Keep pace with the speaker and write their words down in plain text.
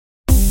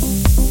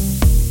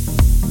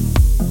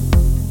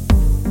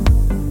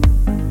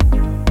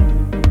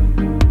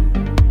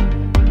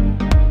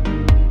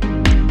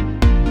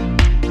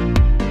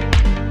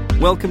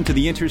Welcome to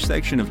the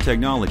intersection of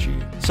technology,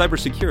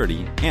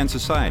 cybersecurity, and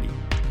society.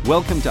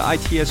 Welcome to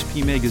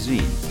ITSP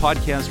Magazine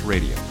Podcast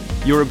Radio.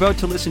 You're about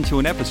to listen to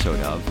an episode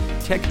of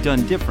Tech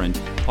Done Different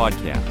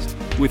Podcast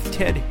with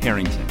Ted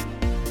Harrington.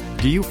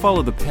 Do you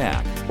follow the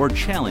pack or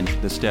challenge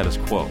the status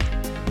quo?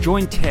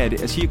 Join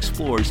Ted as he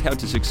explores how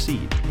to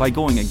succeed by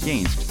going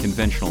against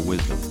conventional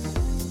wisdom.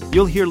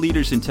 You'll hear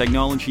leaders in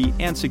technology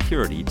and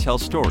security tell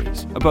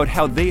stories about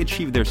how they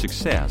achieve their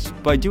success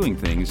by doing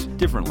things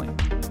differently.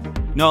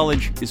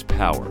 Knowledge is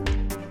power.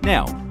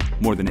 Now,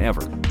 more than ever.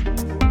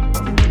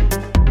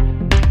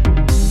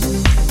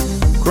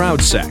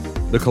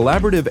 CrowdSec, the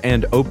collaborative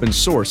and open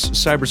source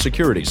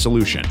cybersecurity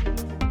solution.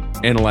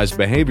 Analyze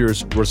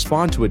behaviors,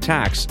 respond to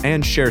attacks,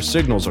 and share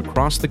signals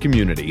across the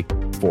community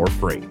for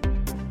free.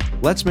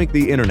 Let's make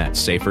the internet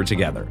safer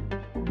together.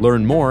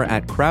 Learn more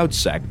at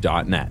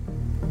crowdsec.net.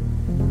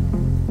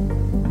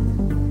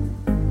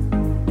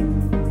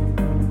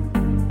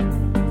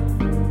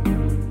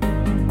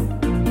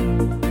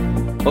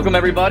 Welcome,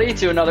 everybody,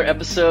 to another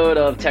episode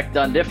of Tech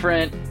Done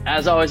Different.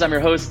 As always, I'm your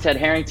host, Ted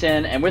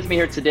Harrington, and with me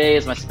here today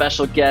is my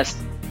special guest,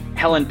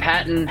 Helen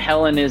Patton.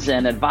 Helen is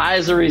an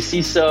advisory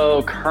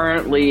CISO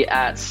currently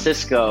at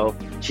Cisco.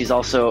 She's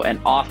also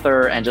an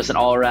author and just an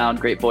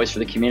all-around great voice for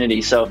the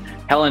community. So,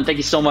 Helen, thank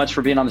you so much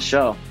for being on the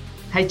show.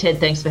 Hi, Ted.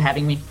 Thanks for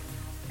having me.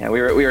 Yeah,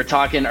 we were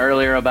talking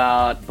earlier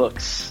about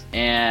books,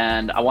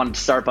 and I wanted to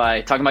start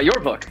by talking about your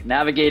book,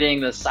 Navigating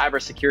the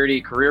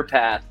Cybersecurity Career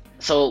Path.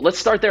 So let's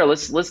start there.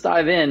 Let's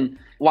dive in.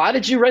 Why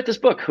did you write this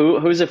book?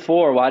 Who's it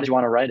for? Why did you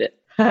want to write it?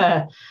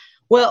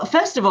 Well,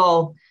 first of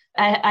all,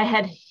 I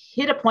had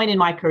hit a point in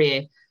my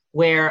career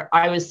where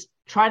I was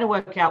trying to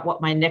work out what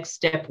my next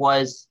step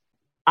was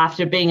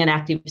after being an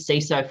active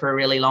CISO for a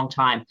really long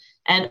time.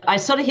 And I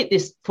sort of hit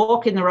this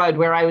fork in the road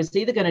where I was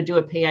either going to do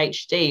a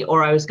PhD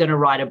or I was going to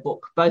write a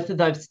book. Both of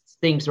those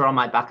things were on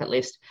my bucket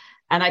list.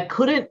 And I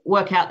couldn't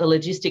work out the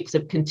logistics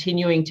of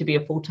continuing to be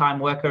a full-time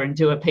worker and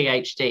do a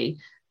PhD.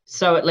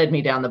 So it led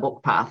me down the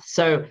book path.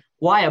 So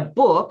why a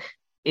book?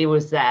 It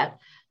was that.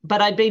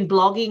 But I'd been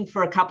blogging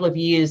for a couple of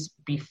years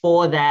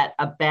before that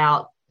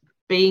about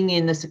being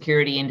in the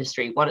security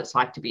industry, what it's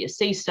like to be a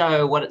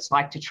CISO, what it's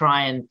like to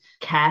try and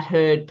cat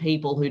herd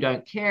people who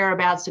don't care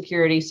about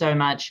security so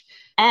much.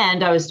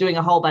 And I was doing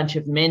a whole bunch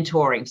of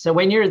mentoring. So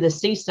when you're the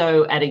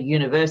CISO at a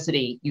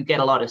university, you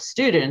get a lot of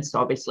students,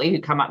 obviously, who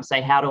come up and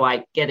say, how do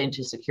I get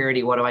into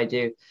security? What do I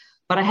do?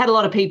 But I had a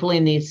lot of people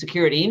in the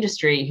security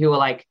industry who were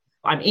like,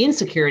 I'm in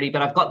security,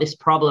 but I've got this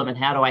problem and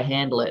how do I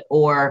handle it?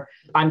 Or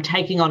I'm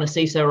taking on a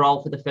CISO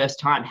role for the first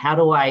time. How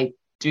do I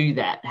do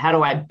that? How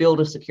do I build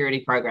a security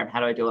program? How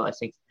do I do all those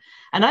things?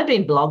 And I'd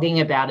been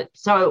blogging about it.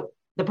 So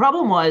the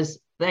problem was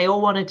they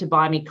all wanted to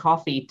buy me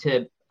coffee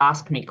to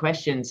ask me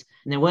questions.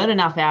 And there weren't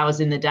enough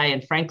hours in the day.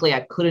 And frankly,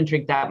 I couldn't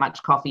drink that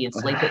much coffee and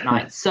sleep at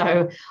night.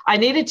 So I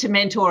needed to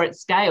mentor at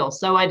scale.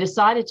 So I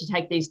decided to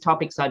take these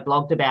topics I'd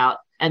blogged about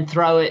and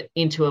throw it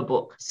into a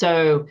book.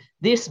 So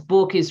this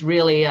book is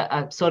really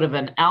a sort of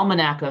an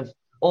almanac of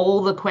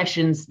all the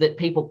questions that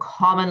people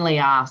commonly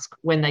ask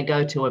when they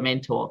go to a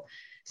mentor,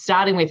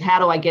 starting with how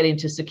do I get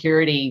into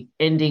security,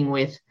 ending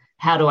with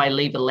how do I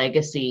leave a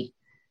legacy,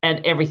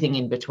 and everything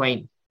in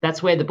between.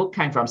 That's where the book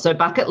came from. So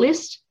bucket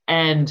list,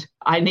 and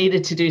I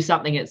needed to do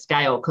something at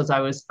scale because I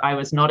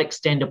was not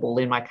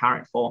extendable in my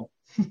current form.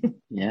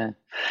 Yeah.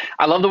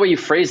 I love the way you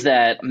phrase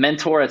that,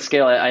 mentor at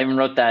scale. I even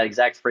wrote that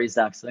exact phrase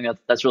down because I think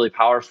that's really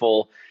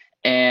powerful.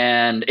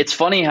 And it's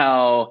funny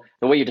how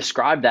the way you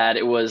described that,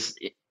 it was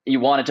you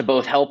wanted to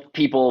both help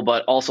people,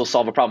 but also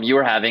solve a problem you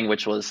were having,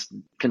 which was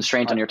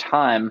constraint on your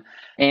time.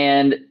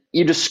 And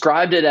you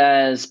described it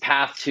as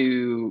path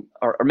to,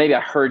 or maybe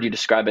I heard you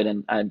describe it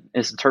and I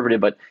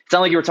misinterpreted, but it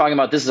sounded like you were talking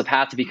about this is a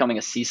path to becoming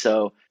a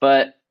CISO.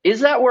 But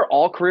is that where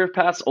all career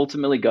paths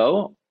ultimately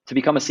go, to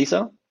become a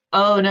CISO?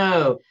 Oh,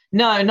 no,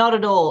 not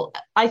at all.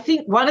 I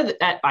think one of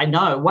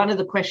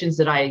the questions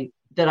that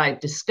I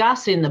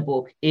discuss in the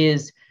book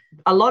is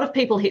a lot of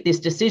people hit this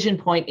decision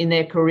point in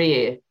their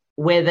career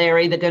where they're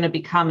either going to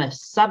become a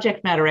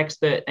subject matter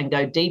expert and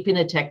go deep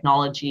into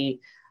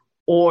technology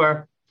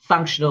or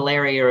functional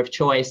area of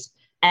choice,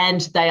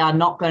 and they are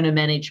not going to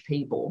manage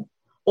people,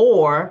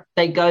 or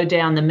they go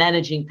down the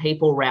managing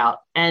people route.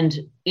 And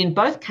in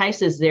both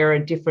cases, there are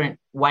different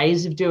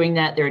ways of doing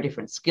that. There are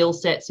different skill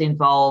sets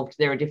involved.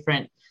 There are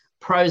different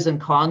pros and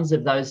cons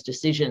of those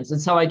decisions.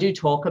 And so I do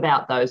talk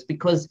about those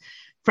because,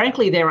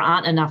 frankly, there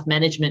aren't enough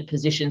management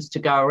positions to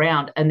go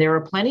around. And there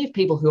are plenty of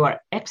people who are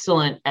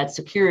excellent at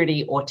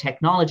security or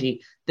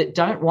technology that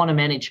don't want to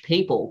manage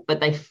people, but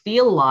they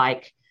feel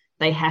like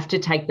they have to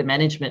take the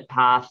management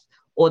path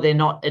or they're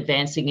not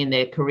advancing in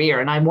their career.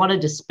 And I want to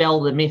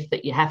dispel the myth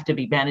that you have to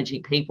be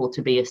managing people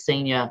to be a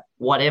senior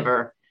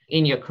whatever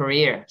in your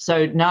career.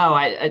 So no,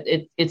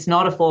 it's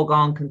not a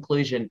foregone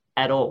conclusion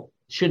at all.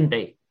 Shouldn't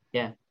be.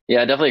 Yeah.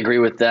 Yeah, I definitely agree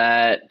with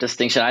that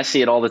distinction. I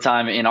see it all the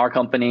time in our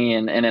company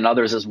and in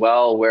others as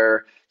well,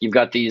 where you've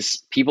got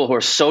these people who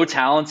are so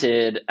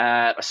talented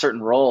at a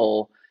certain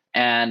role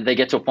and they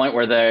get to a point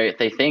where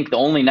they think the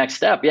only next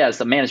step, is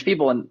to manage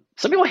people. And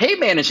some people hate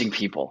managing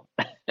people.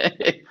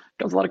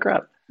 Comes a lot of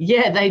crap.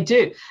 Yeah, they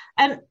do.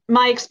 And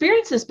my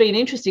experience has been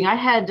interesting. I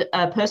had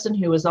a person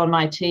who was on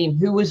my team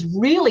who was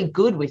really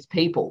good with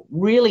people,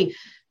 really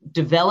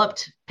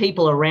developed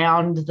people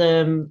around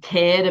them,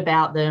 cared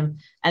about them,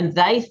 and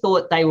they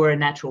thought they were a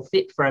natural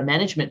fit for a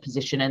management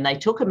position. And they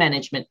took a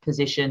management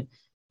position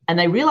and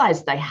they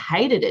realized they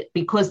hated it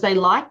because they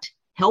liked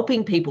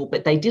helping people,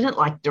 but they didn't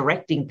like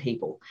directing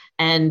people.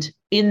 And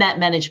in that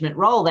management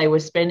role, they were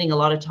spending a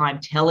lot of time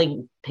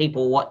telling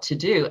people what to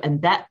do,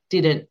 and that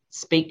didn't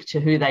speak to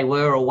who they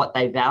were or what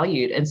they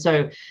valued. And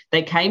so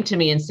they came to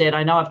me and said,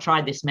 I know I've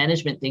tried this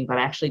management thing, but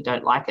I actually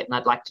don't like it, and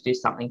I'd like to do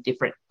something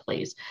different,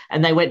 please.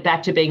 And they went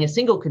back to being a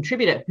single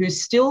contributor who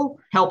still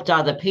helped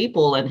other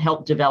people and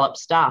helped develop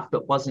staff,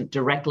 but wasn't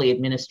directly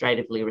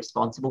administratively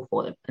responsible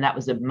for them. And that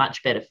was a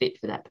much better fit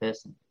for that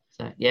person.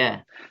 So,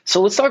 yeah.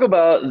 So let's talk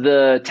about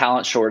the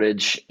talent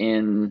shortage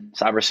in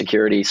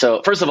cybersecurity.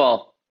 So first of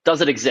all, does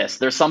it exist?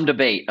 There's some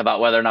debate about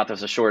whether or not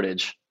there's a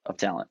shortage of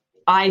talent.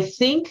 I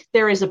think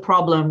there is a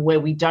problem where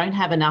we don't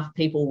have enough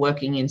people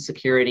working in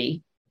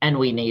security and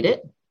we need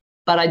it.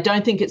 But I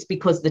don't think it's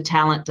because the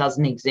talent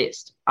doesn't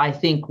exist. I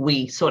think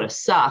we sort of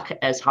suck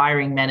as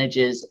hiring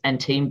managers and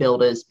team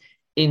builders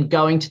in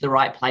going to the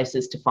right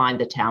places to find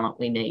the talent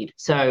we need.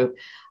 So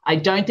I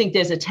don't think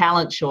there's a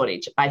talent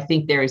shortage. I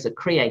think there is a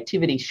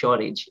creativity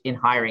shortage in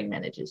hiring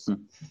managers.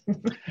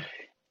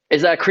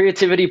 Is that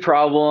creativity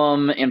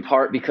problem in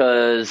part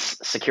because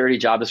security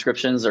job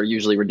descriptions are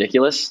usually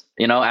ridiculous?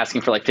 You know,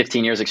 asking for like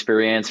 15 years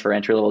experience for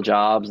entry-level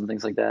jobs and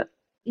things like that?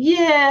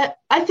 Yeah,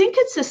 I think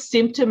it's a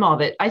symptom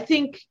of it. I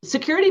think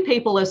security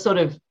people are sort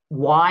of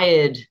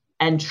wired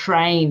and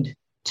trained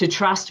to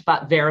trust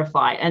but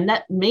verify. And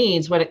that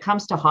means when it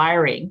comes to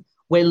hiring,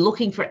 we're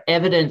looking for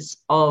evidence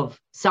of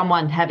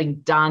someone having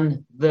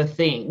done the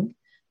thing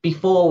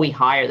before we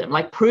hire them.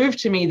 Like, prove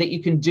to me that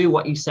you can do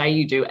what you say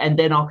you do, and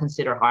then I'll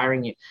consider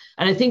hiring you.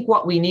 And I think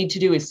what we need to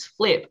do is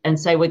flip and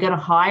say we're going to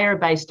hire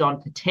based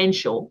on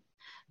potential,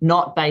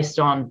 not based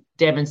on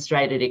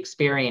demonstrated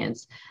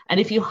experience. And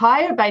if you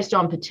hire based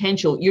on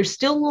potential, you're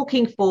still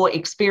looking for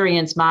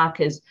experience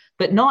markers,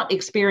 but not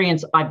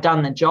experience, I've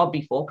done the job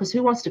before, because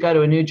who wants to go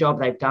to a new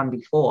job they've done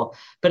before?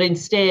 But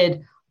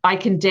instead, I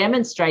can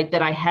demonstrate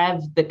that I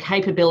have the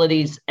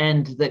capabilities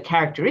and the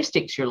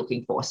characteristics you're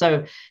looking for.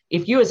 So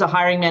if you as a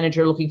hiring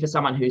manager are looking for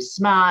someone who's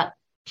smart,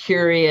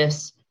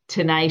 curious,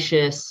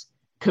 tenacious,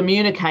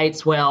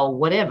 communicates well,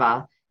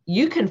 whatever,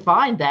 you can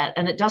find that.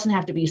 And it doesn't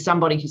have to be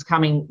somebody who's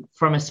coming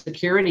from a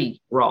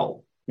security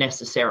role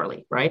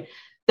necessarily, right?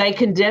 They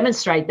can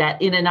demonstrate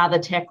that in another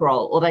tech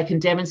role, or they can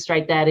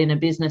demonstrate that in a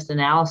business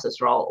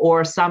analysis role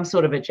or some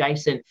sort of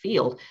adjacent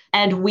field.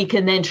 And we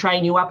can then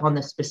train you up on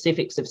the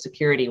specifics of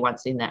security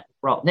once in that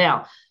role.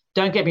 Now,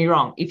 don't get me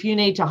wrong. If you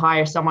need to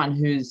hire someone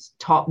who's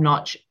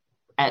top-notch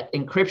at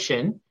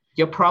encryption,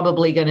 you're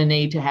probably going to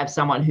need to have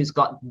someone who's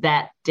got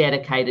that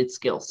dedicated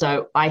skill.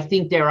 So I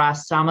think there are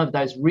some of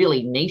those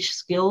really niche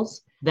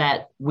skills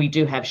that we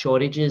do have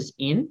shortages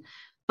in.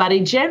 But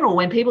in general,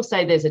 when people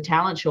say there's a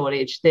talent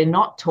shortage, they're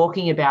not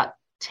talking about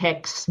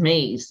tech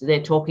SMEs.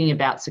 They're talking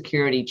about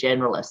security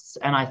generalists.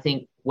 And I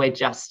think we're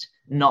just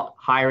not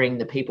hiring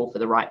the people for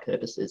the right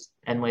purposes,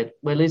 and we're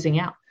losing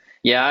out.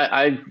 Yeah,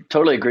 I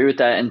totally agree with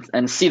that,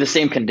 and see the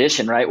same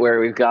condition, right? Where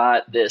we've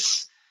got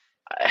this,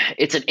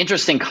 it's an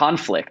interesting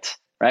conflict,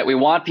 right? We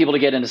want people to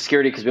get into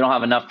security because we don't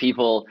have enough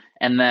people,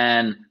 and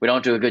then we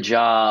don't do a good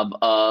job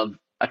of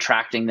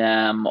attracting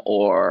them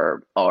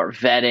or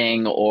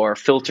vetting or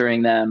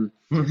filtering them.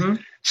 Mm-hmm.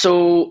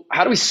 So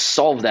how do we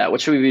solve that?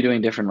 What should we be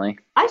doing differently?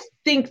 I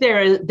think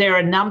there are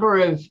a number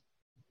of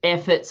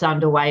efforts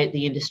underway at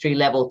the industry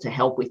level to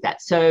help with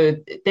that. So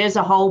there's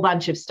a whole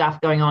bunch of stuff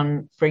going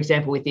on, for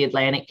example, with the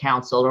Atlantic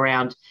Council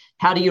around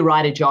how do you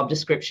write a job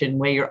description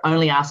where you're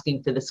only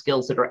asking for the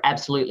skills that are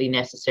absolutely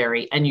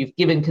necessary, and you've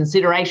given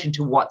consideration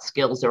to what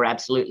skills are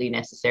absolutely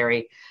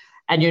necessary,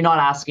 and you're not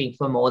asking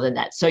for more than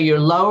that. So you're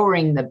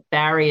lowering the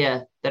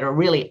barrier that are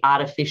really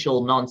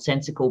artificial,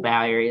 nonsensical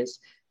barriers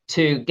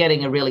to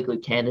getting a really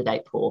good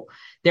candidate pool.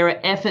 There are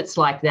efforts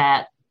like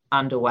that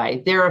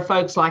underway. There are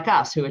folks like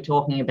us who are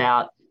talking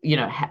about, you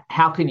know,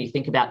 how can you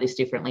think about this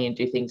differently and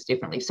do things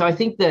differently? So I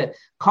think the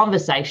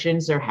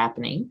conversations are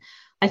happening.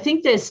 I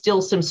think there's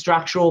still some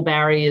structural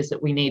barriers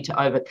that we need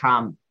to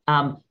overcome.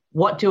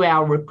 What do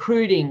our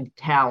recruiting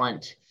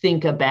talent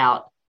think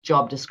about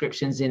job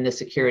descriptions in the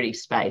security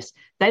space?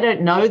 They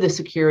don't know the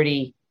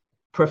security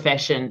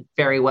profession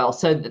very well.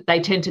 So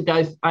they tend to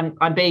go,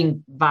 I'm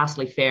being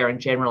vastly fair and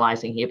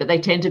generalizing here, but they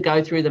tend to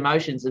go through the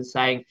motions and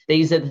saying,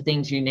 these are the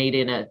things you need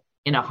in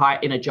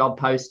a job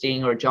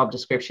posting or a job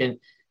description.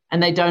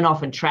 And they don't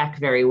often track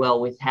very well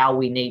with how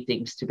we need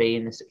things to be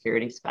in the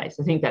security space.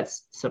 I think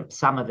that's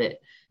some of it.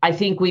 I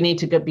think we need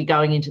to be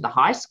going into the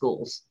high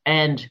schools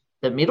and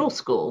the middle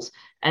schools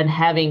and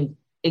having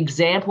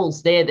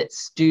examples there that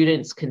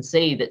students can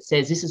see that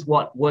says this is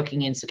what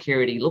working in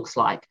security looks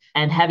like,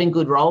 and having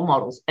good role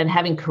models and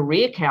having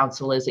career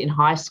counselors in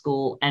high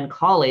school and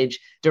college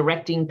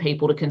directing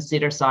people to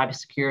consider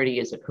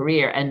cybersecurity as a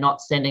career and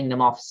not sending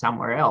them off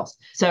somewhere else.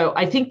 So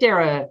I think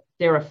there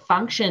there are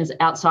functions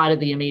outside of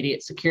the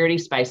immediate security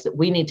space that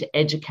we need to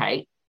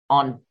educate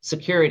on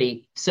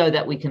security so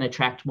that we can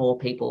attract more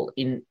people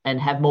in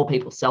and have more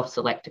people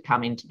self-select to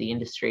come into the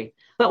industry.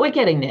 But we're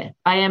getting there.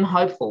 I am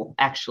hopeful,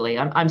 actually.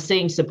 I'm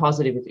seeing some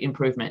positive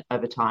improvement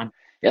over time.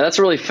 Yeah, that's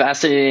a really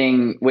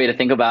fascinating way to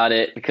think about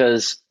it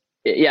because,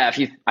 yeah,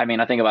 I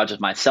think about just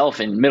myself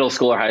in middle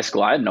school or high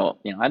school, I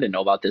didn't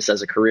know about this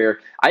as a career.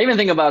 I even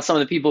think about some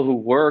of the people who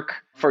work,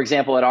 for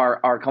example, at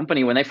our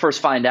company, when they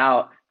first find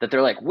out that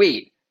they're like,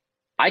 wait,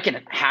 I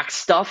can hack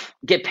stuff,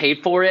 get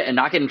paid for it and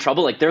not get in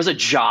trouble. Like there's a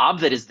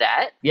job that is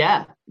that.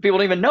 Yeah. People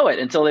don't even know it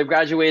until they've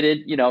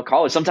graduated,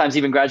 college, sometimes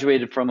even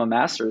graduated from a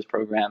master's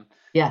program.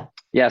 Yeah.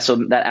 Yeah. So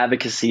that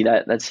advocacy,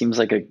 that seems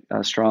like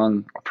a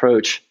strong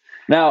approach.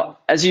 Now,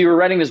 as you were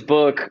writing this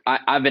book,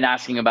 I've been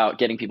asking about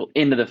getting people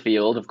into the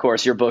field. Of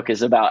course, your book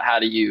is about how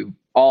do you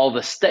all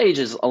the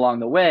stages along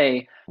the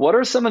way. What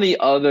are some of the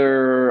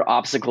other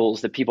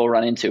obstacles that people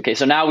run into? Okay,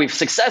 so now we've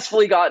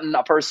successfully gotten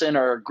a person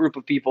or a group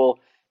of people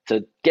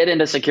to get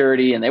into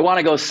security and they want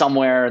to go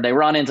somewhere. They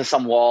run into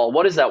some wall.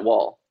 What is that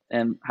wall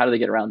and how do they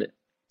get around it?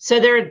 So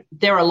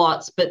there are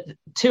lots, but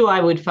two I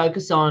would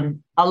focus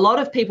on. A lot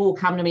of people will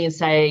come to me and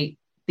say,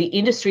 the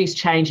industry is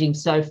changing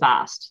so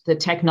fast. The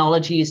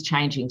technology is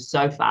changing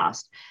so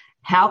fast.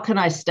 How can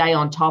I stay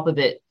on top of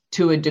it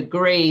to a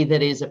degree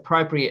that is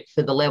appropriate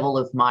for the level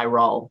of my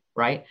role,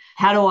 right?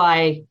 How do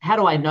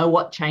I know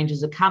what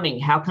changes are coming?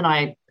 How can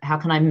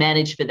I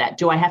manage for that?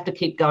 Do I have to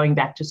keep going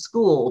back to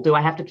school? Do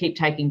I have to keep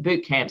taking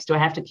boot camps? Do I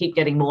have to keep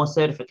getting more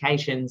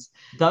certifications?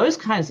 Those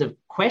kinds of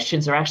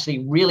questions are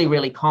actually really,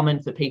 really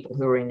common for people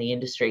who are in the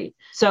industry.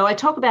 So I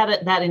talk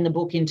about that in the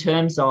book in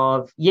terms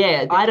of,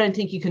 I don't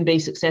think you can be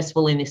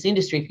successful in this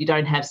industry if you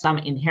don't have some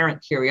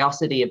inherent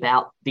curiosity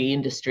about the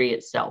industry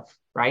itself,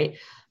 right?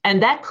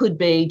 And that could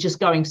be just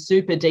going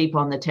super deep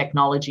on the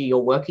technology you're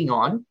working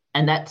on,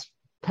 and that's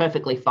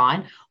perfectly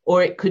fine.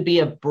 Or it could be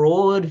a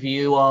broad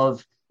view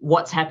of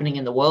what's happening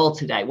in the world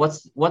today,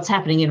 what's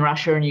happening in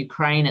Russia and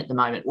Ukraine at the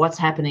moment, what's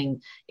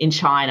happening in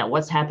China,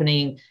 what's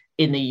happening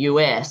in the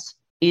US,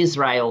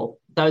 Israel,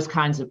 those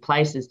kinds of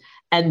places,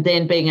 and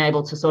then being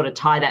able to sort of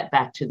tie that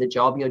back to the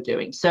job you're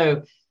doing.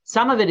 So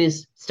some of it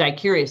is stay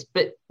curious,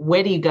 but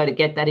where do you go to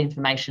get that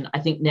information? I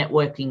think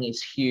networking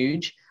is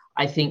huge.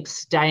 I think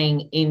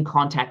staying in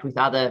contact with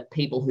other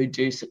people who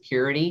do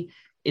security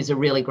is a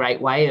really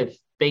great way of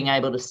being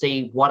able to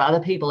see what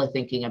other people are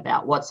thinking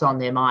about, what's on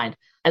their mind.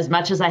 As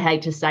much as I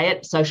hate to say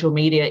it, social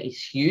media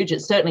is huge.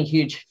 It's certainly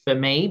huge for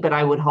me, but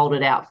I would hold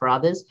it out for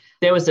others.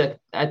 There was a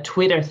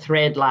Twitter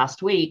thread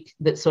last week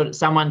that sort of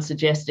someone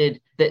suggested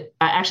that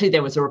actually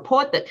there was a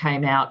report that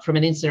came out from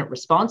an incident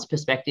response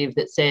perspective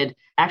that said,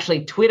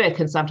 actually, Twitter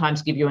can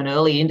sometimes give you an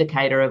early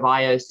indicator of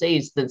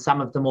IOCs than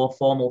some of the more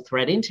formal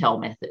threat intel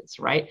methods,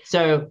 right?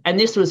 So, and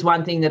this was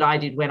one thing that I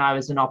did when I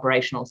was an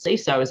operational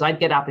CISO, is I'd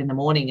get up in the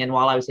morning and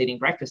while I was eating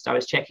breakfast, I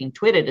was checking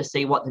Twitter to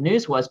see what the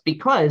news was,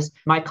 because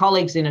my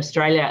colleagues in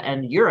Australia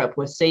and Europe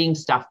were seeing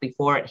stuff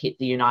before it hit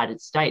the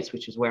United States,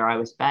 which is where I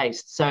was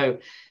based. So,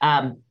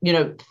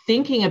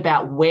 thinking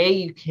about where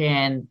you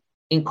can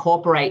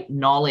incorporate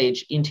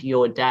knowledge into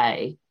your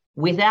day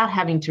without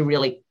having to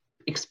really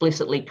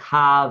explicitly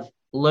carve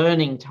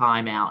learning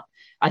time out,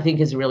 I think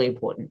is a really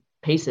important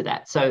piece of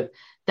that. So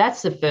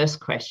that's the first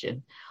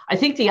question. I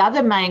think the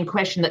other main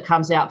question that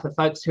comes out for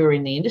folks who are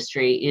in the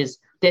industry is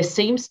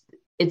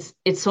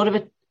it's sort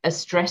of a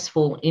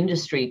stressful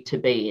industry to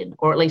be in,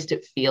 or at least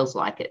it feels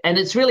like it. And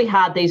it's really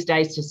hard these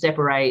days to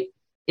separate,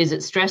 is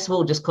it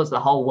stressful just because the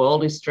whole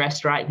world is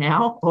stressed right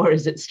now, or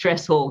is it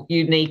stressful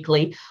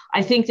uniquely?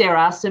 I think there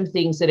are some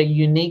things that are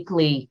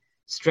uniquely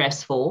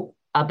stressful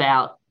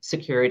about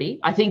security.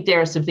 I think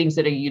there are some things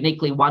that are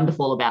uniquely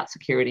wonderful about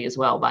security as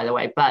well, by the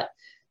way. But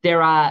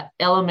there are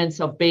elements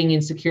of being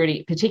in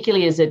security,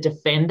 particularly as a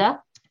defender,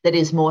 that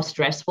is more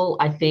stressful,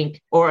 I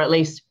think, or at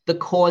least the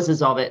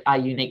causes of it are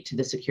unique to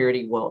the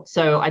security world.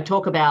 So I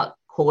talk about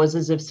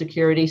causes of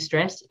security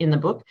stress in the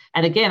book.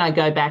 And again, I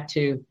go back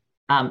to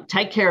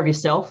take care of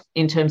yourself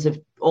in terms of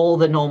all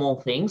the normal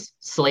things: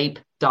 sleep,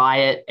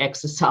 diet,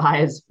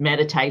 exercise,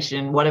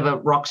 meditation, whatever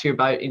rocks your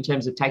boat in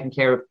terms of taking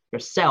care of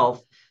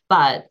yourself.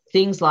 But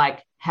things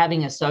like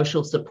having a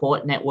social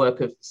support network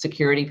of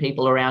security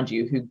people around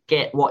you who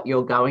get what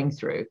you're going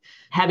through,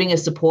 having a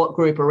support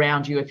group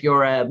around you if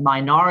you're a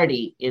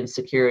minority in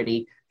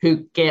security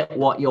who get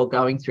what you're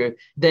going through,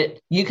 that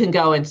you can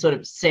go and sort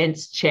of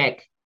sense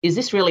check, is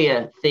this really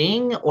a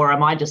thing, or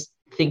am I just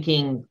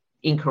thinking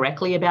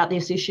incorrectly about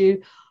this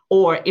issue?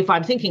 Or if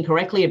I'm thinking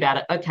correctly about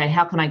it, okay,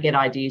 how can I get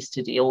ideas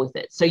to deal with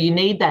it? So you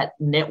need that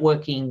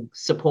networking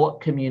support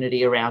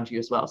community around you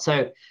as well.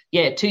 So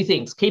yeah, two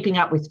things: keeping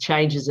up with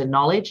changes in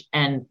knowledge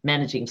and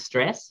managing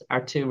stress are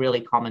two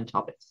really common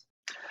topics.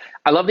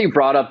 I love that you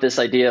brought up this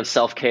idea of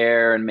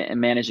self-care and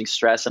managing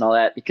stress and all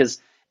that, because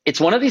it's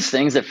one of these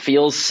things that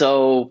feels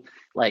so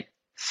like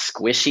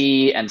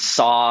squishy and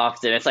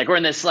soft. And it's like we're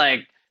in this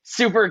like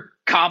super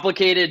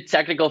complicated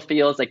technical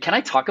field. It's like, can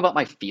I talk about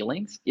my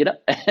feelings?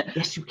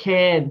 Yes, you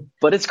can.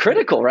 But it's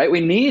critical, right?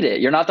 We need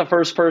it. You're not the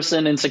first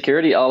person in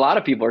security. A lot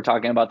of people are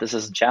talking about this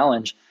as a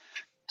challenge.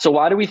 So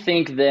why do we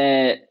think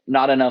that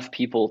not enough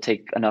people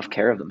take enough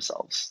care of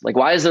themselves? Like,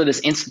 why is there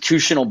this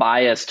institutional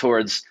bias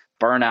towards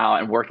burnout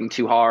and working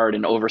too hard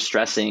and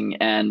overstressing?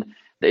 And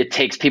it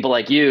takes people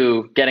like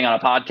you getting on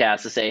a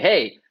podcast to say,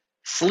 hey,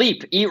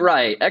 sleep, eat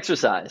right,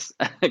 exercise,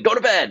 go to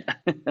bed.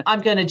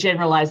 I'm going to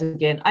generalize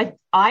again.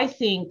 I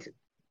think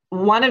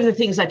one of the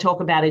things I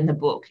talk about in the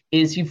book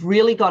is you've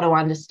really got to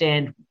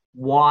understand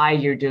why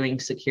you're doing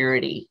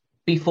security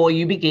before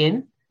you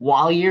begin,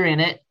 while you're in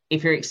it.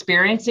 If you're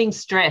experiencing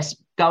stress,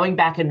 going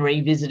back and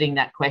revisiting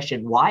that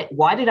question,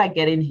 why did I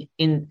get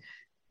in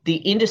the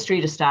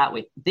industry to start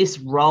with, this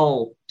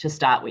role to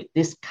start with,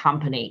 this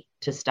company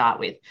to start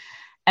with?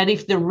 And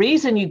if the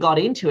reason you got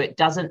into it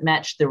doesn't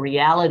match the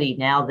reality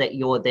now that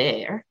you're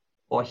there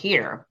or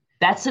here,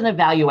 that's an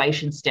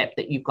evaluation step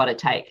that you've got to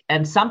take.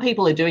 And some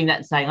people are doing that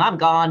and saying, I'm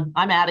gone,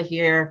 I'm out of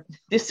here.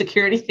 This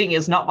security thing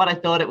is not what I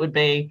thought it would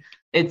be.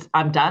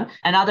 I'm done.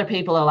 And other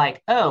people are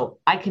like, oh,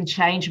 I can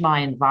change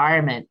my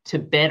environment to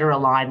better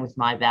align with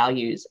my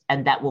values,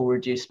 and that will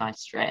reduce my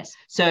stress.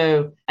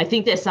 So I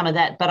think there's some of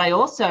that. But I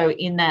also,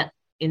 in that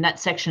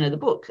section of the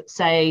book,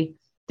 say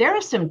there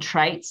are some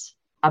traits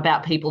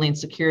about people in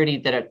security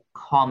that are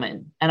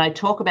common. And I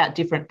talk about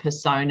different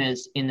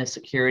personas in the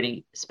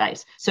security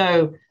space.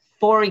 So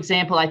for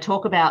example, I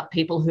talk about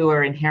people who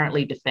are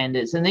inherently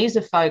defenders. And these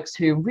are folks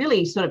who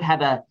really sort of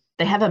have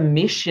a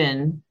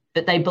mission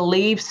that they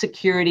believe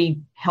security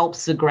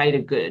helps the greater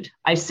good.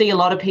 I see a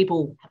lot of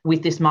people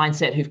with this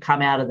mindset who've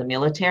come out of the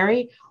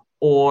military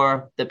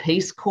or the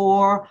Peace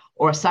Corps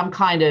or some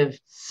kind of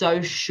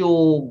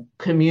social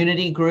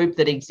community group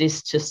that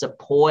exists to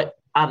support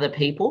other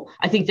people.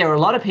 I think there are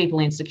a lot of people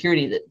in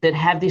security that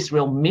have this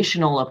real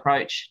missional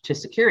approach to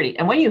security.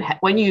 And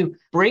when you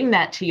bring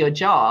that to your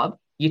job,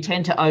 you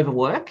tend to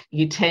overwork.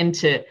 You tend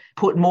to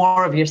put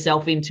more of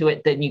yourself into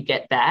it than you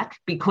get back,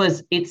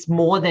 because it's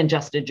more than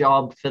just a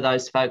job for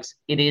those folks.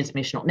 It is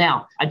missional.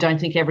 Now, I don't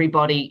think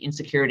everybody in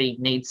security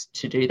needs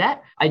to do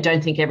that. I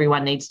don't think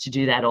everyone needs to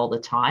do that all the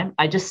time.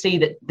 I just see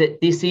that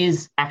this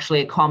is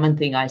actually a common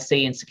thing I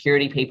see in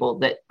security people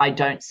that I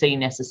don't see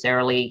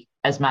necessarily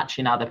as much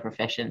in other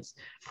professions,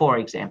 for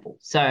example.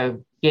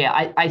 So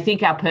yeah, I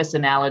think our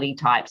personality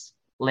types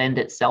lend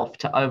itself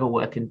to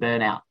overwork and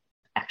burnout,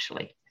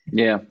 actually.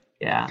 Yeah.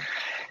 Yeah.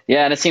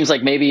 Yeah. And it seems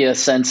like maybe a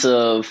sense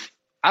of,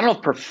 I don't know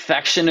if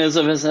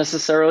perfectionism is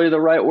necessarily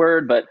the right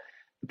word, but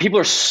people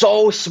are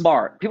so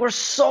smart. People are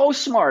so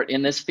smart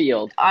in this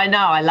field. I know.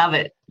 I love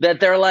it.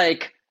 That they're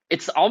like,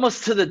 it's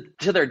almost to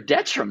their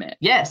detriment.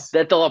 Yes.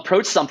 That they'll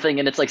approach something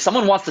and it's like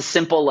someone wants the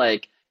simple,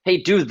 like, hey,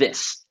 do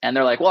this. And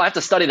they're like, well, I have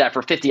to study that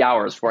for 50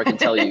 hours before I can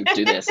tell you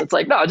do this. It's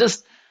like, no,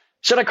 just,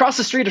 should I cross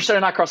the street or should I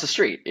not cross the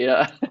street?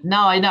 Yeah.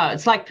 No, I know.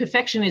 It's like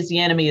perfection is the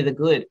enemy of the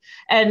good.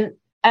 And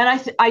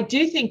I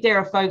do think there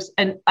are folks,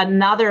 and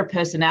another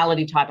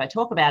personality type I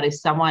talk about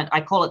is someone,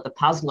 I call it the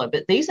puzzler,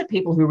 but these are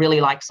people who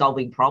really like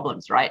solving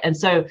problems, right? And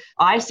so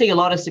I see a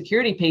lot of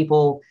security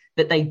people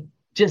that they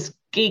just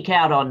geek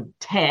out on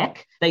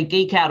tech, they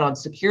geek out on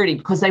security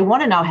because they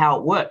want to know how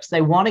it works.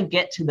 They want to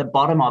get to the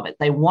bottom of it.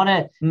 They want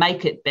to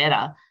make it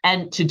better.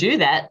 And to do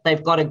that,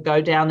 they've got to go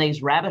down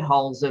these rabbit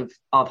holes of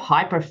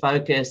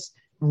hyper-focus,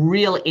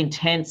 real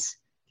intense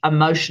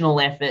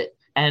emotional effort,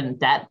 and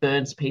that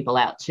burns people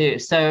out too.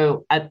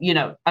 So,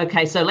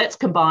 okay, so let's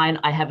combine.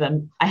 I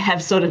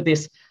have sort of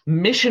this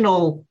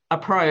missional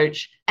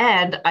approach,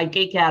 and I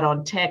geek out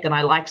on tech and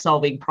I like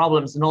solving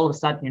problems, and all of a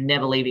sudden you're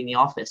never leaving the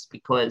office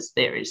because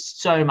there is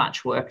so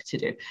much work to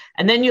do.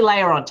 And then you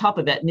layer on top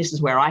of it, and this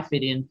is where I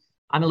fit in,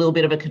 I'm a little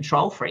bit of a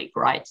control freak,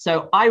 right?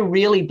 So I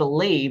really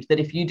believe that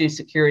if you do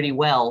security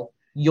well,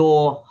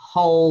 your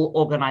whole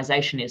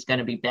organization is going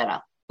to be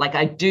better. Like,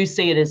 I do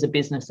see it as a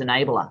business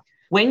enabler.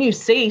 When you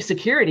see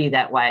security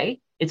that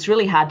way, it's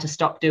really hard to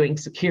stop doing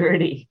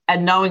security,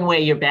 and knowing where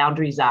your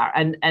boundaries are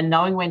and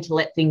knowing when to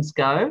let things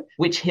go,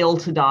 which hill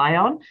to die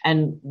on,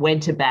 and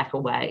when to back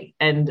away.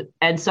 And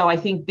so I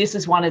think this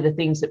is one of the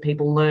things that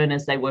people learn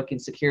as they work in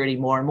security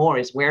more and more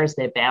is, where is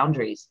their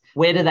boundaries?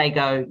 Where do they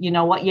go, you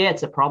know what, yeah,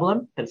 it's a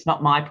problem, but it's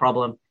not my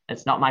problem.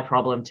 It's not my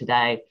problem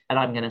today, and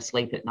I'm going to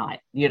sleep at night.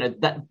 You know,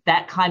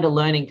 that kind of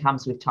learning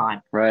comes with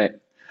time. Right.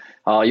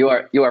 Oh, you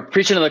are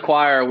preaching to the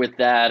choir with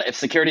that. If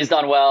security's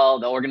done well,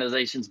 the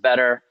organization's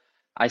better.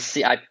 I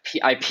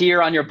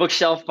peer on your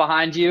bookshelf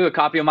behind you, a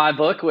copy of my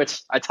book,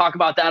 which I talk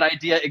about that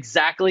idea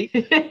exactly.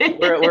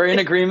 We're in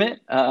agreement.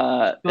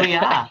 We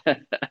are.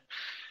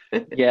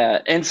 Yeah.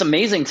 And it's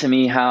amazing to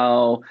me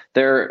how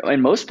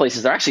in most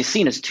places, they're actually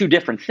seen as two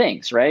different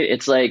things, right?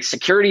 It's like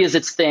security is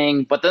its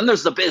thing, but then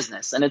there's the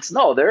business, and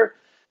they're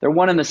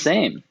one and the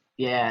same.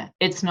 Yeah,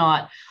 it's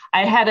not.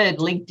 I had a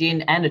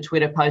LinkedIn and a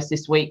Twitter post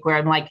this week where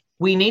I'm like,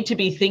 we need to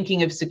be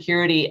thinking of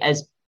security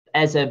as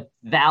a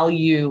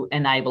value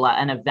enabler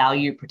and a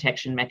value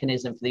protection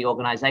mechanism for the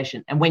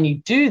organization. And when you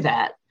do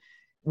that,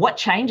 what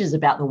changes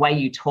about the way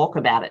you talk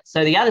about it?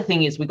 So the other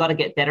thing is, we've got to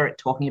get better at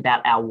talking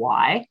about our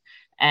why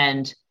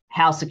and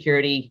how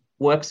security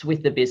works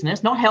with the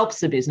business, not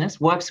helps the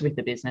business, works with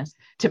the business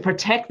to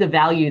protect the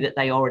value that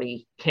they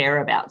already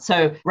care about.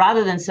 So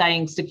rather than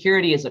saying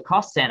security is a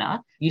cost center,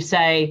 you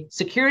say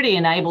security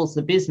enables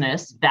the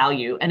business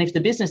value. And if the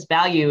business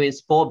value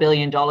is $4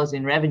 billion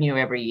in revenue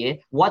every year,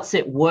 what's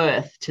it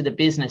worth to the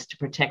business to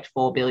protect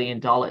 $4 billion?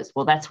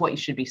 Well, that's what you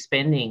should be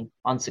spending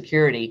on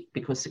security,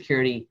 because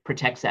security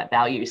protects that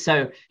value.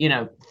 So,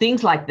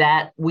 things like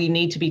that, we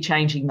need to be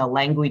changing the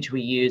language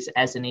we use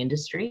as an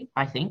industry,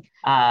 I think.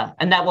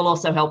 And that will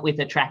also help with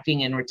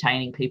attracting and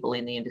retaining people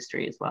in the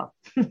industry as well.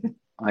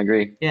 I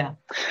agree. Yeah.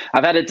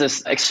 I've had it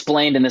just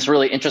explained in this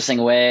really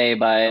interesting way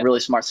by a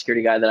really smart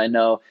security guy that I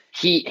know.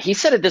 He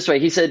said it this way.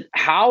 He said,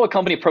 how a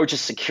company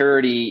approaches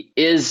security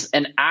is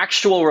an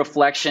actual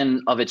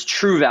reflection of its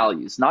true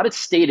values, not its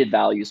stated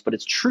values, but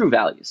its true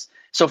values.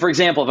 So for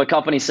example, if a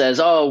company says,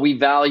 oh, we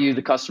value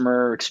the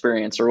customer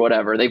experience or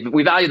whatever,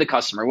 we value the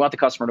customer, we want the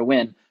customer to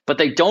win, but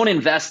they don't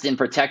invest in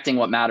protecting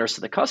what matters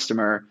to the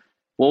customer,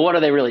 well, what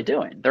are they really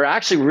doing? They're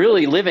actually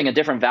really living a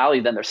different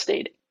value than they're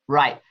stating.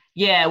 Right.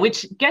 Yeah,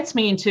 which gets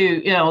me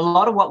into, a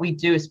lot of what we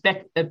do,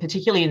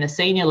 particularly in the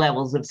senior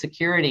levels of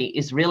security,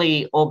 is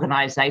really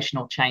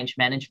organizational change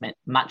management,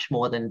 much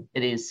more than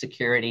it is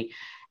security.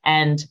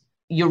 And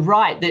you're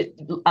right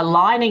that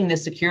aligning the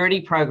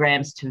security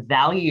programs to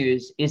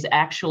values is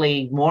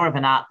actually more of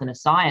an art than a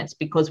science,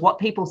 because what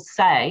people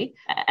say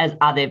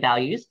are their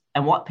values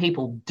and what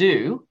people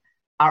do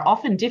are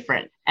often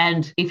different.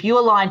 And if you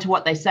align to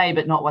what they say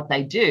but not what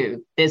they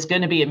do, there's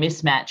going to be a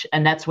mismatch.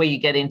 And that's where you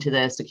get into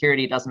the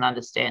security doesn't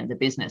understand the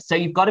business. So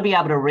you've got to be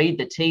able to read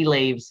the tea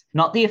leaves,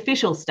 not the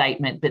official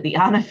statement, but the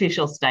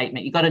unofficial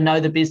statement. You've got to know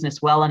the business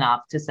well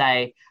enough to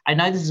say, I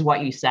know this is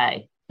what you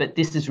say, but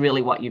this is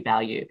really what you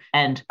value.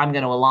 And I'm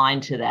going to align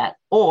to that.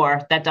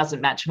 Or that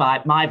doesn't match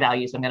my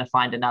values. I'm going to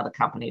find another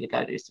company to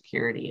go do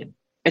security in.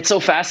 It's so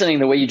fascinating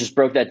the way you just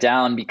broke that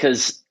down,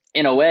 because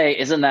in a way,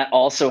 isn't that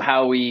also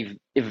how we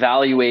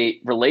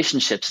evaluate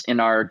relationships in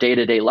our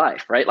day-to-day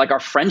life, right? Like our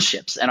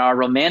friendships and our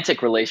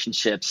romantic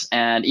relationships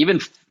and even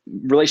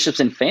relationships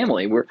in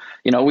family, where,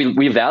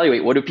 we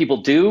evaluate what do people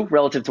do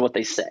relative to what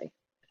they say.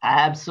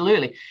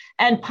 Absolutely.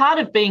 And part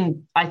of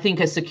being, I think,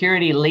 a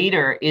security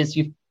leader is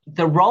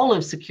the role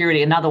of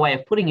security, another way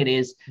of putting it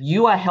is,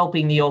 you are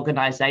helping the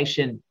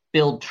organization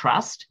build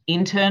trust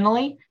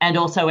internally and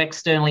also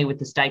externally with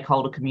the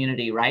stakeholder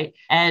community, right?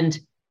 And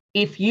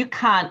if you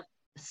can't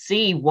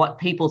see what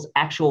people's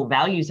actual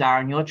values are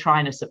and you're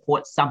trying to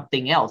support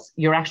something else,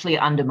 you're actually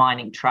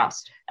undermining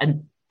trust.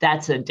 And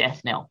that's a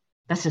death knell.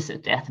 That's just a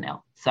death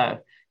knell. So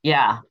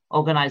yeah,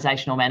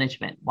 organizational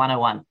management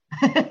 101.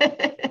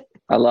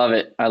 I love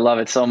it. I love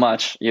it so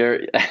much.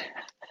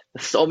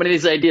 So many of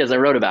these ideas I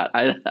wrote about.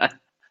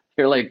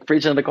 You're like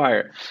preaching to the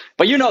choir.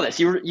 But you know this.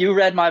 You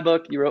read my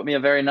book. You wrote me a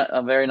very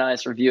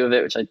nice review of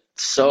it, which I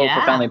so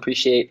profoundly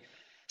appreciate.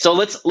 So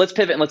let's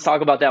pivot and let's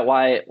talk about that.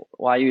 Why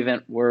you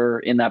even were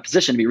in that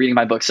position to be reading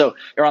my book. So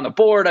you're on the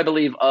board, I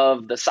believe,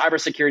 of the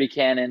cybersecurity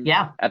canon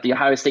at the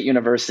Ohio State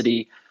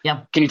University.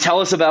 Yeah. Can you tell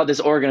us about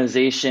this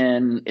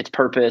organization, its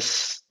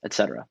purpose, et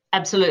cetera?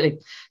 Absolutely.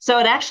 So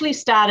it actually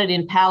started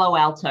in Palo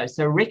Alto.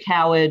 So Rick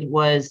Howard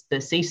was the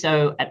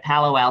CISO at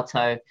Palo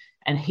Alto,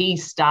 and he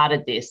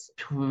started this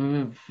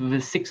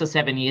 6 or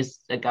 7 years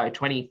ago,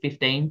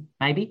 2015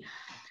 maybe.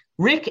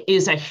 Rick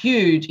is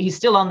he's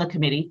still on the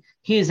committee.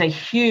 He is a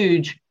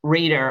huge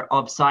reader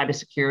of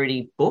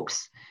cybersecurity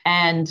books,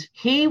 and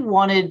he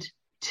wanted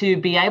to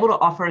be able to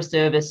offer a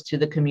service to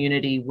the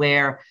community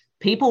where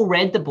people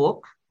read a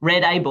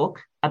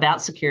book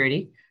about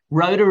security,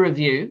 wrote a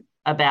review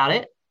about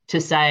it to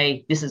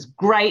say, this is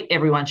great,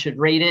 everyone should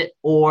read it,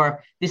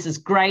 or this is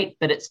great,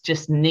 but it's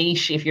just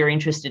niche. If you're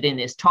interested in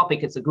this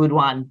topic, it's a good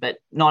one, but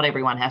not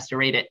everyone has to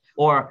read it.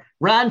 Or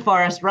run,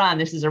 Forrest, run.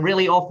 This is a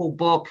really awful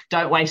book.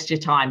 Don't waste your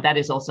time. That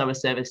is also a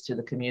service to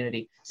the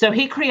community. So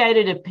he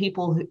created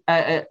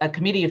a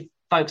committee of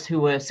folks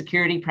who were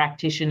security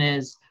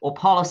practitioners or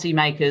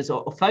policymakers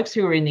or folks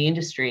who are in the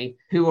industry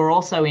who are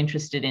also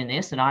interested in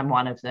this, and I'm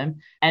one of them.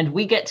 And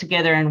we get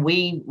together and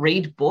we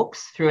read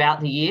books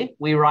throughout the year.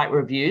 We write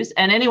reviews,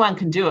 and anyone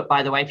can do it,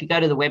 by the way. If you go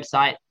to the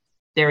website,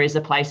 there is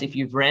a place. If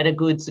you've read a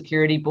good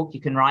security book, you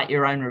can write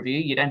your own review.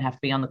 You don't have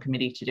to be on the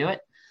committee to do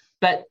it.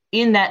 But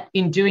in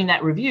doing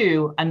that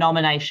review, a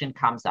nomination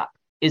comes up.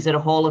 Is it a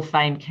Hall of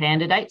Fame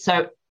candidate?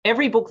 So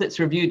every book that's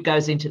reviewed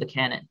goes into the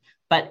canon.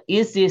 But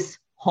is this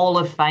Hall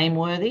of Fame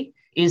worthy?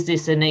 Is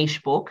this a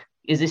niche book?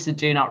 Is this a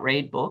do not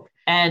read book?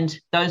 And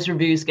those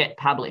reviews get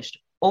published.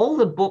 All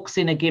the books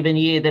in a given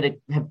year that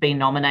have been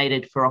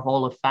nominated for a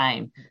Hall of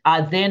Fame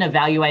are then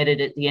evaluated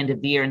at the end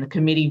of the year, and the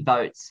committee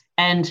votes.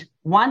 And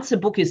once a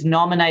book is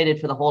nominated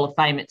for the Hall of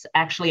Fame, it's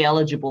actually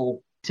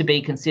eligible to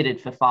be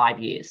considered for 5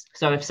 years.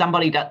 So if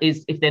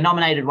they're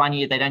nominated 1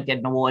 year, they don't get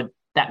an award.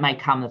 That may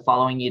come the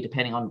following year,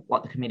 depending on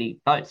what the committee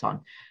votes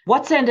on.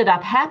 What's ended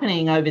up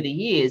happening over the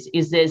years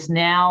is there's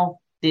now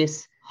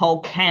this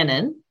whole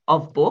canon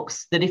of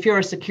books that if you're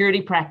a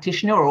security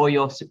practitioner or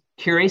you're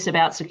curious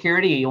about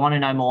security or you want to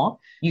know more,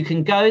 you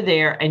can go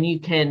there and you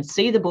can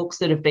see the books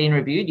that have been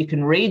reviewed. You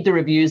can read the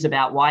reviews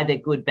about why they're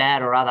good,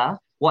 bad, or other.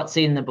 what's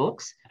in the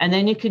books, and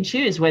then you can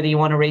choose whether you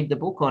want to read the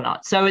book or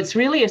not. So it's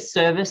really a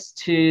service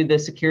to the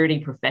security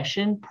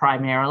profession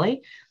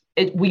primarily.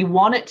 We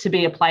want it to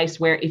be a place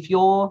where if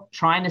you're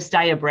trying to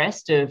stay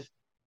abreast of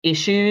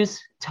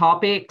issues,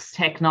 topics,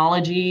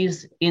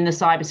 technologies in the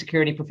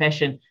cybersecurity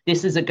profession,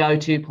 this is a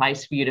go-to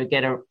place for you to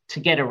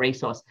get a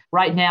resource.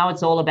 Right now,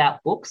 it's all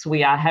about books.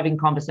 We are having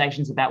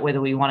conversations about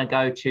whether we want to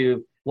go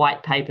to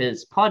white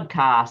papers,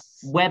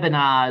 podcasts,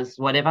 webinars,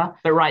 whatever.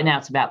 But right now,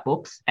 it's about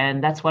books,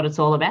 and that's what it's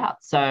all about.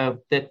 So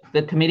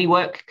the committee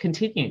work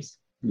continues.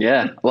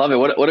 Yeah, love it.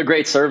 What a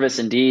great service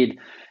indeed,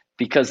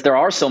 because there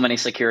are so many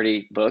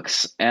security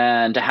books,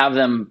 and to have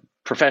them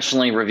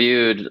professionally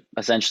reviewed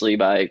essentially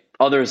by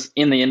others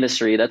in the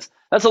industry, that's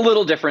a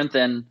little different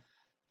than,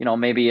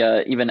 maybe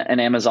even an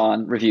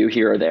Amazon review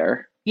here or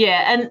there.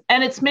 Yeah,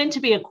 and it's meant to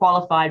be a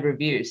qualified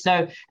review.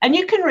 So, and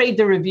you can read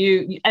the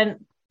review,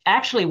 and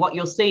actually what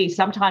you'll see,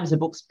 sometimes a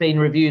book's been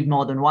reviewed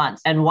more than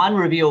once, and one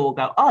reviewer will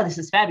go, oh, this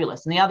is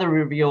fabulous, and the other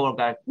reviewer will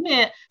go,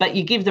 meh, but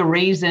you give the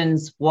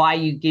reasons why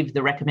you give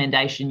the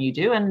recommendation you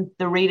do, and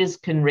the readers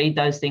can read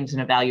those things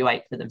and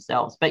evaluate for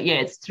themselves. But yeah,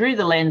 it's through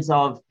the lens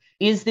of,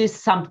 is this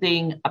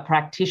something a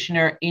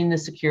practitioner in the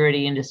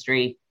security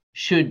industry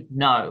should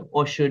know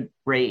or should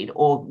read,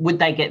 or would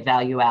they get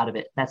value out of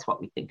it? That's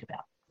what we think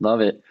about.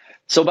 Love it.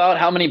 So about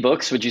how many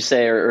books would you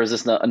say, or is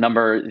this a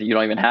number that you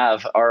don't even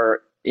have,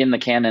 are in the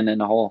canon in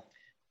a whole?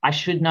 I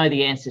should know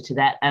the answer to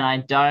that, and I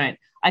don't.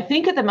 I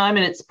think at the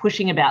moment it's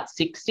pushing about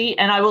 60,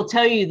 and I will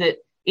tell you that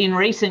in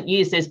recent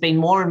years, there's been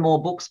more and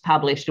more books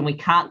published and we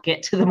can't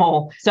get to them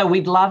all. So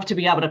we'd love to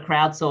be able to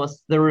crowdsource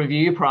the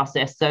review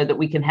process so that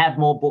we can have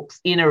more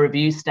books in a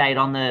review state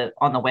on the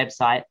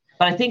website.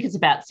 But I think it's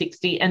about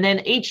 60. And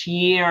then each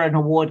year an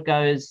award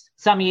goes,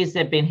 some years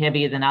they've been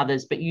heavier than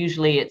others, but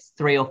usually it's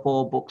 3 or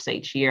 4 books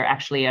each year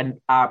actually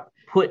are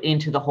put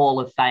into the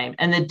Hall of Fame.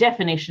 And the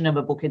definition of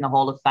a book in the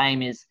Hall of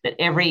Fame is that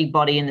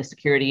everybody in the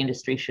security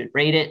industry should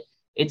read it.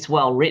 It's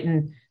well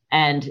written,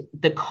 and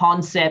the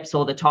concepts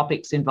or the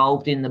topics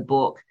involved in the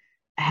book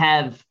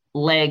have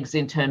legs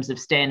in terms of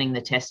standing the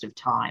test of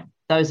time.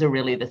 Those are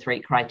really the 3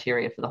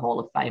 criteria for the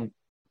Hall of Fame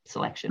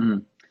selection.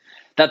 Mm.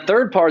 That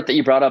third part that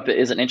you brought up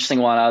is an interesting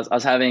one. I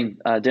was having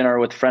dinner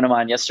with a friend of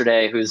mine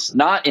yesterday who's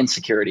not in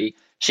security.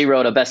 She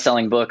wrote a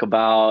best-selling book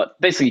about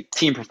basically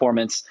team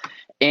performance.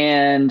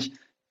 And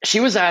she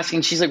was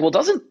asking, she's like, well,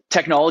 doesn't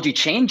technology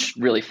change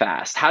really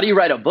fast? How do you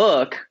write a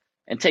book?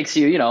 It takes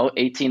you,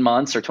 18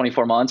 months or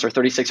 24 months or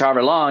 36,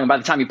 however long. And by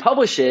the time you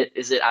publish it,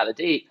 is it out of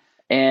date?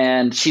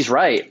 And she's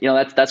right.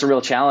 That's a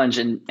real challenge.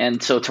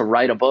 And so to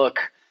write a book,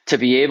 to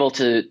be able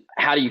to,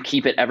 how do you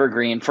keep it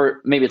evergreen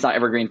for, maybe it's not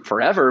evergreen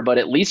forever, but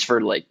at least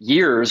for like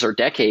years or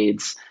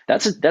decades,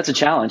 that's a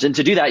challenge. And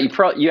to do that,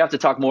 you have to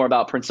talk more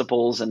about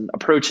principles and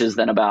approaches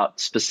than about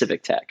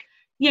specific tech.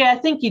 Yeah, I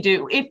think you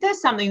do. If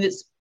there's something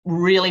that's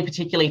really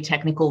particularly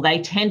technical, they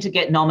tend to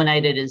get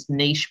nominated as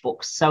niche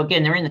books. So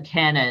again, they're in the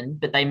canon,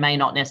 but they may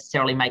not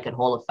necessarily make it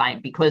Hall of Fame,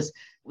 because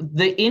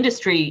the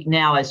industry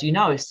now, as you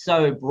know, is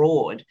so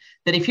broad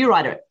that if you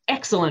write an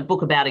excellent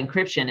book about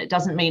encryption, it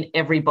doesn't mean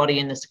everybody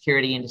in the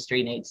security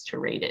industry needs to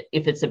read it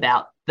if it's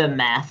about the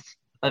math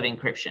of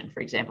encryption, for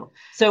example.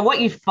 So what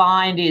you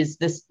find is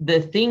the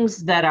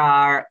things that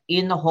are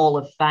in the Hall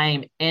of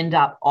Fame end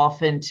up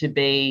often to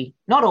be,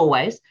 not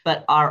always,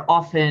 but are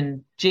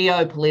often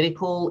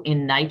geopolitical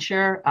in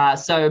nature.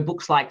 So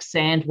books like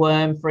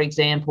Sandworm, for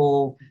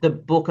example, the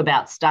book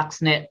about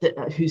Stuxnet,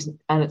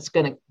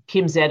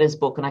 Kim Zeta's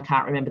book, and I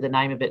can't remember the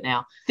name of it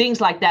now.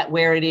 Things like that,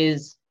 where it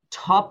is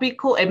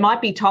topical. It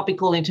might be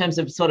topical in terms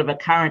of sort of a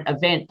current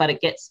event, but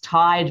it gets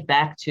tied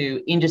back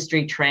to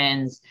industry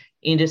trends,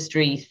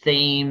 industry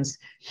themes,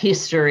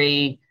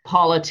 history,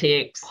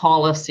 politics,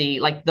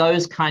 policy. Like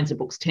those kinds of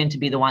books tend to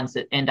be the ones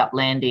that end up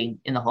landing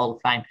in the Hall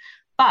of Fame,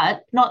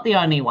 but not the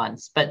only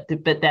ones. But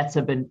that's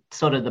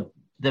sort of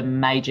the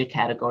major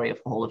category of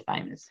Hall of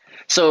Famers.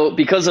 So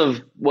because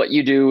of what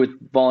you do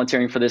with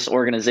volunteering for this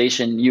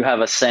organization, you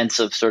have a sense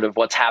of sort of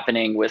what's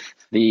happening with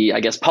the, I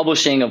guess,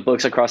 publishing of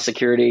books across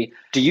security.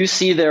 Do you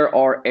see there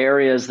are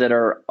areas that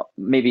are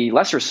maybe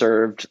lesser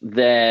served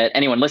that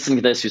anyone listening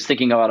to this who's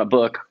thinking about a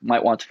book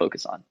might want to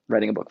focus on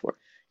writing a book for?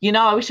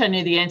 I wish I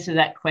knew the answer to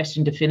that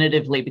question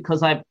definitively,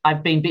 because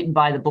I've been bitten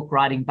by the book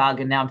writing bug,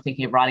 and now I'm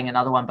thinking of writing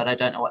another one, but I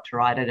don't know what to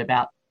write it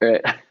about.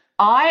 Right.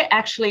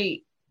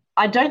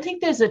 I don't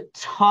think there's a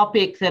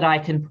topic that I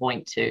can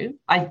point to.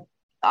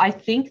 I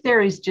think there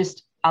is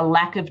just a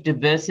lack of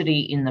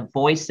diversity in the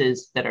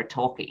voices that are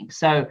talking.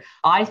 So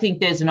I think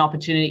there's an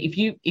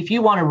opportunity. If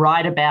you want to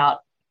write about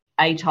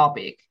a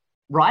topic,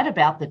 write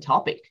about the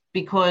topic,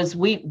 because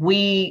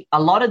we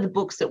a lot of the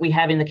books that we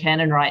have in the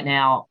canon right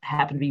now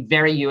happen to be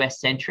very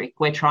US centric.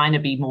 We're trying to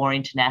be more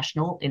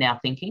international in our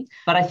thinking,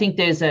 but I think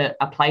there's a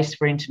place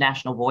for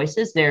international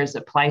voices. There's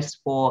a place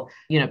for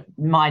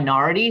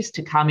minorities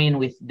to come in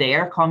with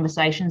their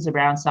conversations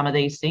around some of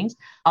these things.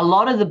 A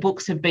lot of the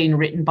books have been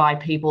written by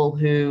people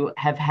who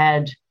have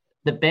had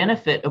the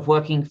benefit of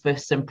working for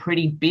some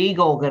pretty big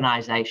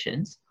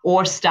organizations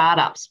or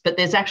startups, but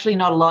there's actually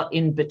not a lot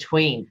in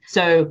between.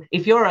 So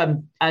if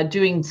you're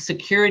doing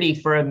security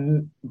for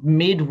a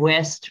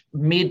Midwest,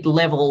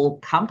 mid-level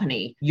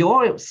company,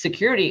 your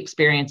security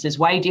experience is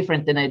way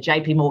different than a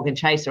JP Morgan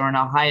Chase or an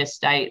Ohio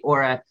State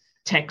or a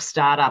tech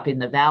startup in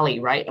the Valley,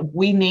 right?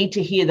 We need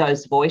to hear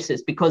those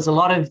voices because a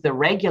lot of the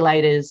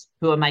regulators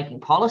who are making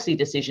policy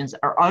decisions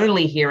are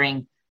only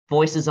hearing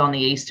voices on the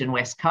East and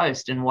West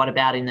Coast, and what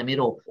about in the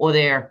middle? Or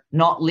they're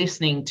not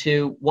listening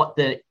to what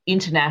the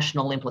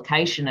international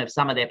implication of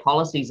some of their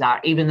policies are,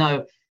 even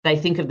though they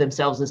think of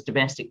themselves as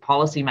domestic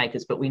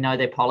policymakers, but we know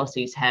their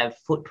policies have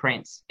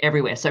footprints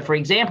everywhere. So for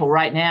example,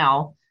 right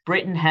now,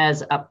 Britain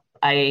has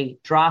a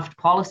draft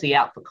policy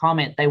out for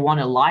comment. They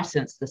want to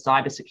license the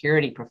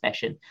cybersecurity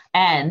profession,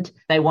 and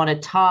they want to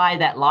tie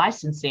that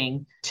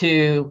licensing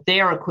to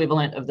their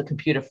equivalent of the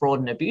Computer Fraud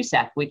and Abuse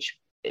Act, which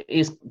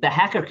is the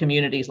hacker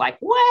community is like,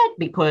 what?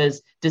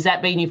 Because does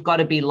that mean you've got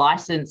to be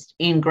licensed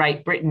in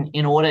Great Britain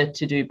in order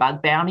to do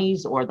bug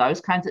bounties or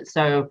those kinds of,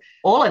 so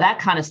all of that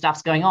kind of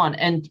stuff's going on.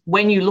 And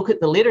when you look at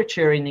the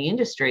literature in the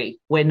industry,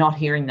 we're not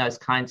hearing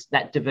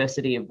that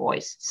diversity of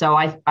voice. So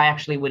I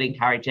actually would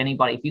encourage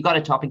anybody, if you've got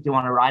a topic you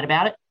want to write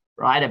about it.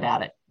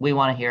 We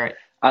want to hear it.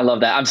 I love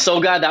that. I'm so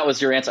glad that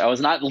was your answer. I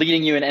was not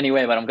leading you in any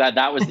way, but I'm glad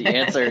that was the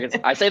answer.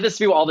 I say this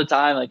to people all the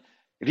time, like,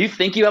 if you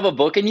think you have a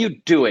book and you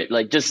do it,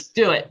 like just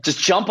do it. Just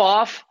jump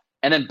off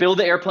and then build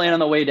the airplane on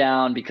the way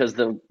down, because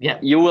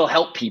you will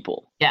help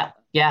people.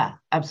 Yeah,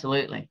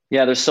 absolutely.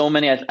 Yeah, there's so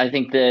many. I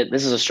think that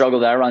this is a struggle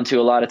that I run into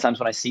a lot of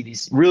times when I see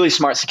these really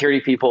smart security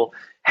people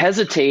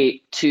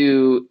hesitate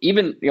to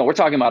even, we're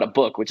talking about a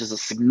book, which is a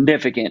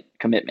significant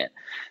commitment,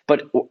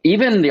 but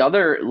even the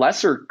other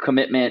lesser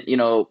commitment,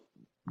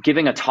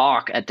 giving a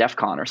talk at DEF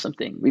CON or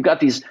something. We've got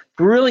these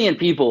brilliant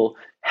people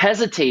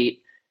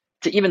hesitate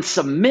to even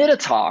submit a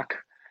talk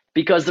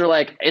because they're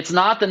like, it's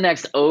not the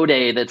next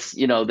O-Day that's,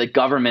 the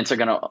governments are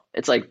going to,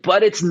 it's like,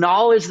 but it's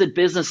knowledge that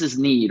businesses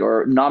need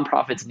or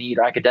nonprofits need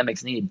or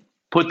academics need.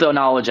 Put the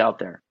knowledge out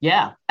there.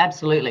 Yeah,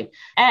 absolutely.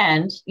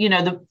 And,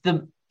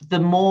 the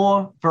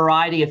more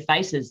variety of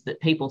faces that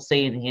people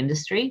see in the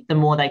industry, the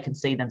more they can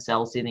see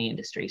themselves in the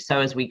industry. So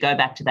as we go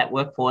back to that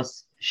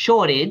workforce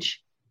shortage,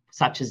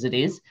 such as it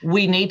is,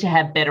 we need to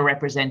have better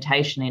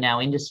representation in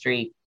our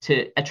industry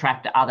to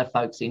attract other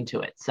folks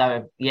into it.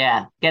 So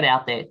yeah, get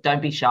out there.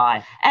 Don't be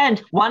shy.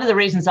 And one of the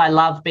reasons I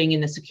love being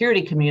in the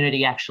security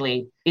community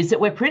actually is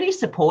that we're pretty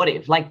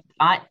supportive. Like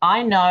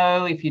I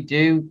know if you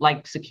do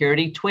like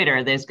security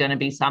Twitter, there's going to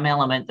be some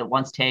element that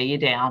wants to tear you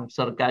down,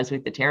 sort of goes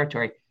with the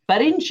territory.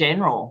 But in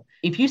general,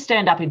 if you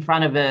stand up in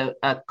front of a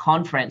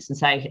conference and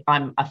say,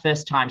 I'm a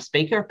first-time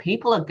speaker,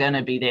 people are going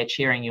to be there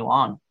cheering you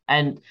on.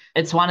 And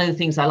it's one of the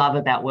things I love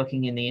about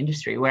working in the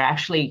industry, where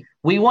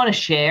we want to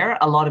share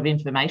a lot of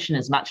information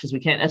as much as we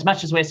can, as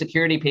much as we're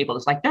security people.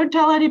 It's like, don't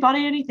tell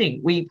anybody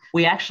anything. We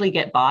actually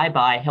get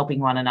by helping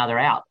one another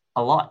out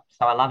a lot.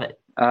 So I love it.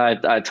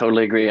 I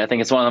totally agree. I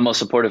think it's one of the most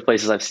supportive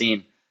places I've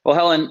seen. Well,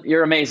 Helen,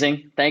 you're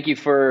amazing. Thank you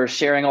for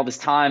sharing all this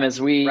time.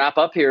 As we wrap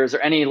up here, is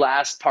there any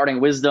last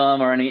parting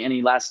wisdom or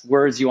any last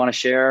words you want to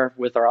share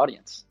with our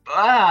audience?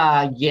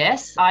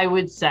 Yes, I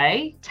would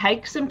say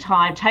take some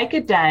time, take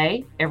a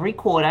day every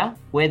quarter,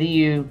 whether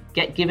you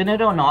get given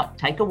it or not,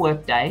 take a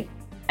work day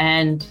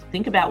and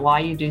think about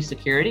why you do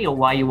security or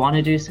why you want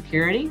to do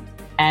security,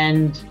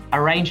 and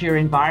arrange your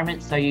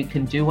environment so you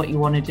can do what you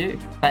want to do.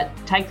 But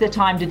take the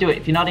time to do it.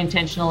 If you're not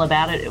intentional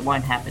about it, it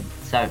won't happen.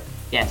 So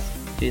yes,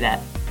 do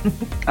that.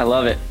 I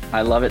love it.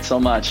 I love it so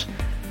much.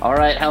 All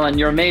right, Helen,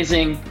 you're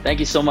amazing. Thank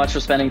you so much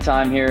for spending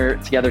time here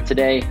together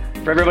today.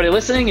 For everybody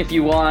listening, if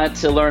you want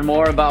to learn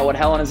more about what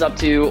Helen is up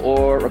to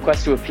or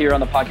request to appear on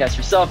the podcast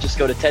yourself, just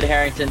go to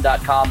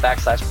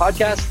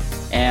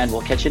tedharrington.com/podcast, and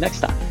we'll catch you next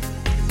time.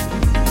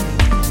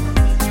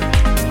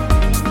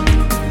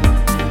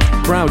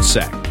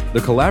 CrowdSec, the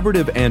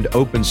collaborative and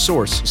open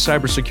source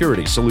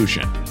cybersecurity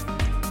solution.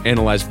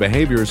 Analyze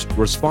behaviors,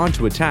 respond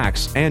to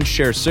attacks, and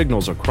share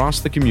signals across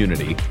the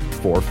community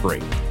for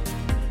free.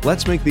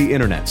 Let's make the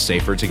internet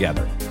safer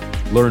together.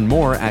 Learn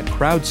more at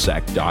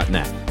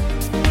crowdsec.net.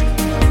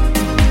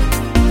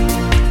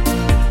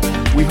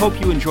 We hope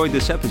you enjoyed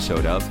this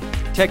episode of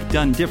Tech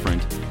Done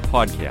Different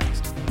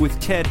podcast with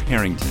Ted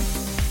Harrington.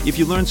 If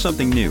you learned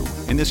something new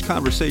and this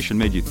conversation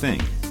made you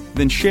think,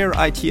 then share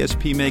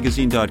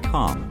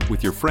itspmagazine.com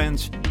with your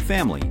friends,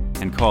 family,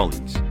 and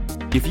colleagues.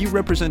 If you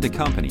represent a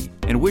company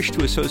and wish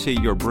to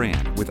associate your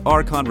brand with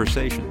our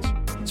conversations,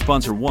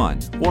 sponsor one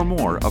or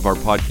more of our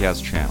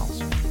podcast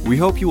channels. We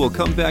hope you will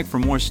come back for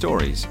more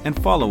stories and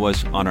follow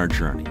us on our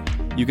journey.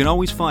 You can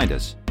always find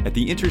us at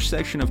the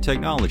intersection of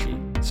technology,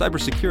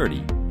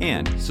 cybersecurity,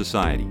 and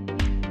society.